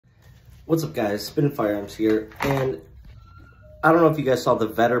What's up, guys? Spin Firearms here, and I don't know if you guys saw the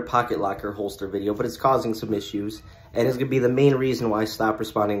Vetter pocket locker holster video, but it's causing some issues, and it's going to be the main reason why I stopped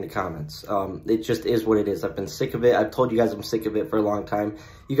responding to comments. It just is what it is. I've been sick of it. I've told you guys I'm sick of it for a long time.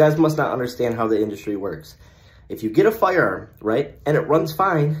 You guys must not understand how the industry works. If you get a firearm, right, and it runs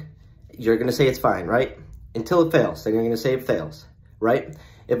fine, you're going to say it's fine, right? Until it fails, then you're going to say it fails, right?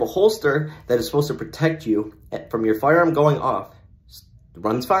 If a holster that is supposed to protect you from your firearm going off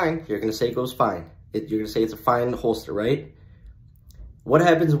runs fine, you're going to say it goes fine. You're going to say it's a fine holster, right? What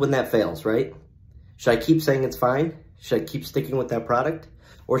happens when that fails, right? Should I keep saying it's fine? Should I keep sticking with that product?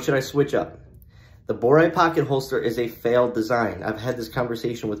 Or should I switch up? The Boraii pocket holster is a failed design. I've had this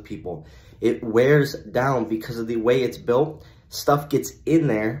conversation with people. It wears down because of the way it's built. Stuff gets in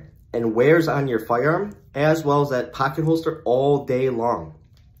there and wears on your firearm as well as that pocket holster all day long.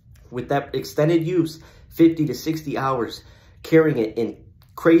 With that extended use, 50 to 60 hours, carrying it in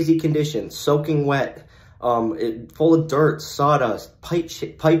crazy conditions, soaking wet, full of dirt, sawdust, pipe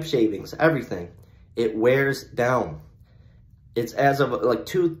shavings, everything. It wears down. It's as of like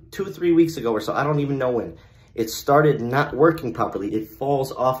 3 weeks ago or so, I don't even know when, it started not working properly. It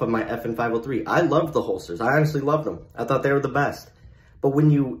falls off of my FN 503. I loved the holsters. I honestly loved them. I thought they were the best. But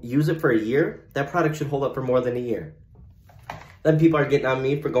when you use it for a year, that product should hold up for more than a year. Then people are getting on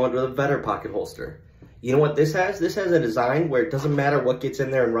me for going to the Vetter pocket holster. You know what this has? This has a design where it doesn't matter what gets in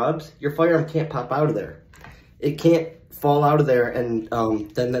there and rubs. Your firearm can't pop out of there. It can't fall out of there and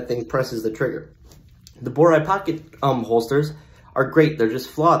then that thing presses the trigger. The Boraii pocket holsters are great. They're just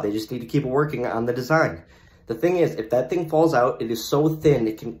flawed. They just need to keep working on the design. The thing is, if that thing falls out, it is so thin,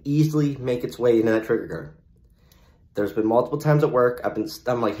 it can easily make its way into that trigger guard. There's been multiple times at work,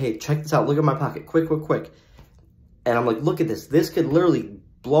 I'm like, hey, check this out. Look at my pocket. Quick, quick, quick. And I'm like, look at this. This could literally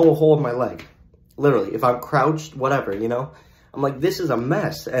blow a hole in my leg. Literally, if I'm crouched, whatever, you know? I'm like, this is a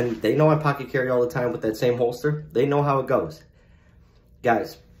mess. And they know I pocket carry all the time with that same holster. They know how it goes.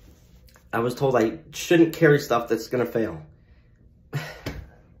 Guys, I was told I shouldn't carry stuff that's going to fail.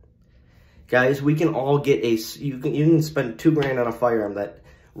 Guys, we can all get you can spend $2 grand on a firearm that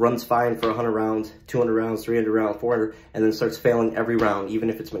runs fine for 100 rounds, 200 rounds, 300 rounds, 400, and then starts failing every round, even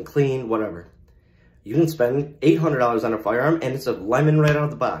if it's been clean, whatever. You can spend $800 on a firearm, and it's a lemon right out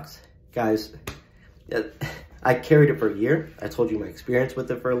of the box. Guys, I carried it for a year. I told you my experience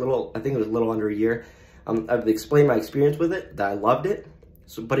with it for I think it was a little under a year. I've explained my experience with it, that I loved it.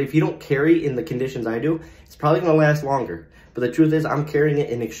 But if you don't carry in the conditions I do, it's probably going to last longer. But the truth is, I'm carrying it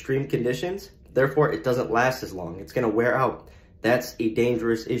in extreme conditions. Therefore, it doesn't last as long. It's going to wear out. That's a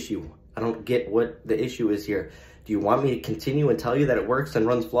dangerous issue. I don't get what the issue is here. Do you want me to continue and tell you that it works and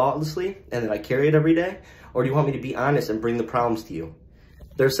runs flawlessly and that I carry it every day? Or do you want me to be honest and bring the problems to you?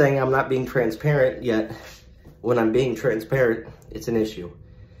 They're saying I'm not being transparent, yet when I'm being transparent, it's an issue.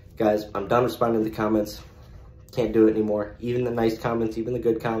 Guys, I'm done responding to the comments. Can't do it anymore. Even the nice comments, even the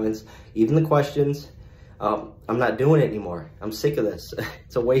good comments, even the questions. I'm not doing it anymore. I'm sick of this.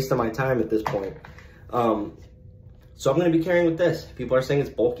 It's a waste of my time at this point. So I'm going to be carrying with this. People are saying it's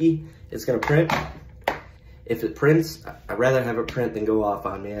bulky. It's going to print. If it prints, I'd rather have it print than go off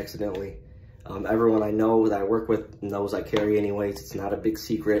on me accidentally. Everyone I know that I work with knows I carry anyways. It's not a big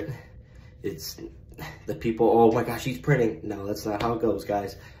secret. It's the people, oh my gosh, he's printing. No, that's not how it goes,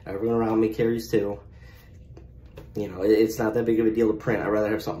 guys. Everyone around me carries too. You know, it's not that big of a deal to print. I'd rather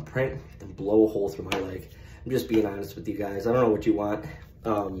have something print than blow a hole through my leg. I'm just being honest with you guys. I don't know what you want.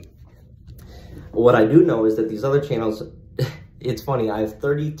 What I do know is that these other channels, it's funny, I have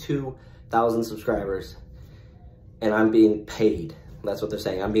 32,000 subscribers and I'm being paid. That's what they're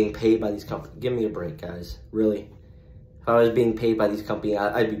saying. I'm being paid by these companies. Give me a break, guys. Really. If I was being paid by these companies,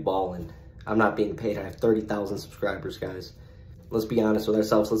 I'd be balling. I'm not being paid. I have 30,000 subscribers, guys. Let's be honest with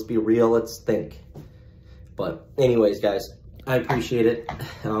ourselves. Let's be real. Let's think. But anyways, guys, I appreciate it.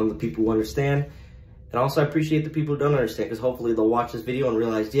 The people who understand. And also I appreciate the people who don't understand, because hopefully they'll watch this video and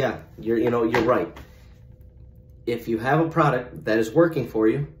realize, yeah, you're right. If you have a product that is working for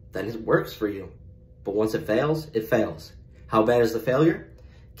you, then it works for you. But once it fails, it fails. How bad is the failure?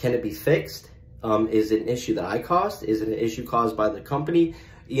 Can it be fixed? Is it an issue that I caused? Is it an issue caused by the company?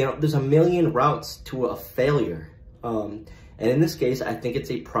 You know, there's a million routes to a failure. And in this case, I think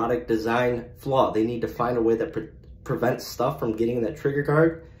it's a product design flaw. They need to find a way that prevents stuff from getting in that trigger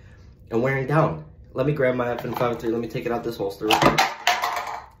guard and wearing down. Let me grab my FN 503. Let me take it out this holster.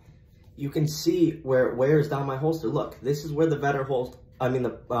 You can see where it wears down my holster. Look, this is where the Vetter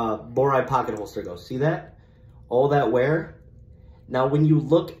the Boraii pocket holster goes. See that? All that wear. Now, when you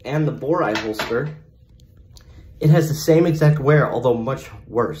look at the Boraii holster, it has the same exact wear, although much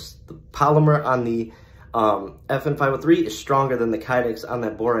worse. The polymer on the FN503 is stronger than the Kydex on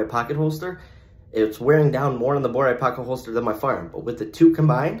that Boraii pocket holster. It's wearing down more on the Boraii pocket holster than my firearm, but with the two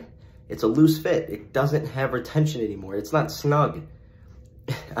combined, it's a loose fit. It doesn't have retention anymore. It's not snug.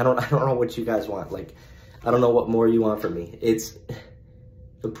 I don't know what you guys want. Like, I don't know what more you want from me.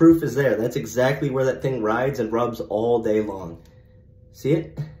 The proof is there. That's exactly where that thing rides and rubs all day long. See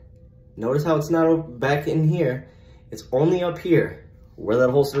it? Notice how it's not back in here. It's only up here where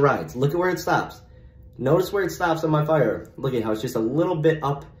that holster rides. Look at where it stops. Notice where it stops on my firearm. Look at how it's just a little bit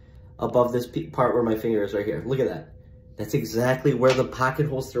up above this part where my finger is right here. Look at that. That's exactly where the pocket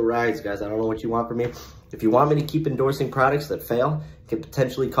holster rides, guys. I don't know what you want from me. If you want me to keep endorsing products that fail, can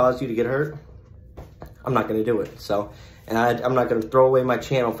potentially cause you to get hurt, I'm not going to do it. So, and I'm not going to throw away my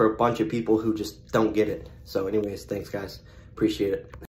channel for a bunch of people who just don't get it. So anyways, thanks, guys. Appreciate it.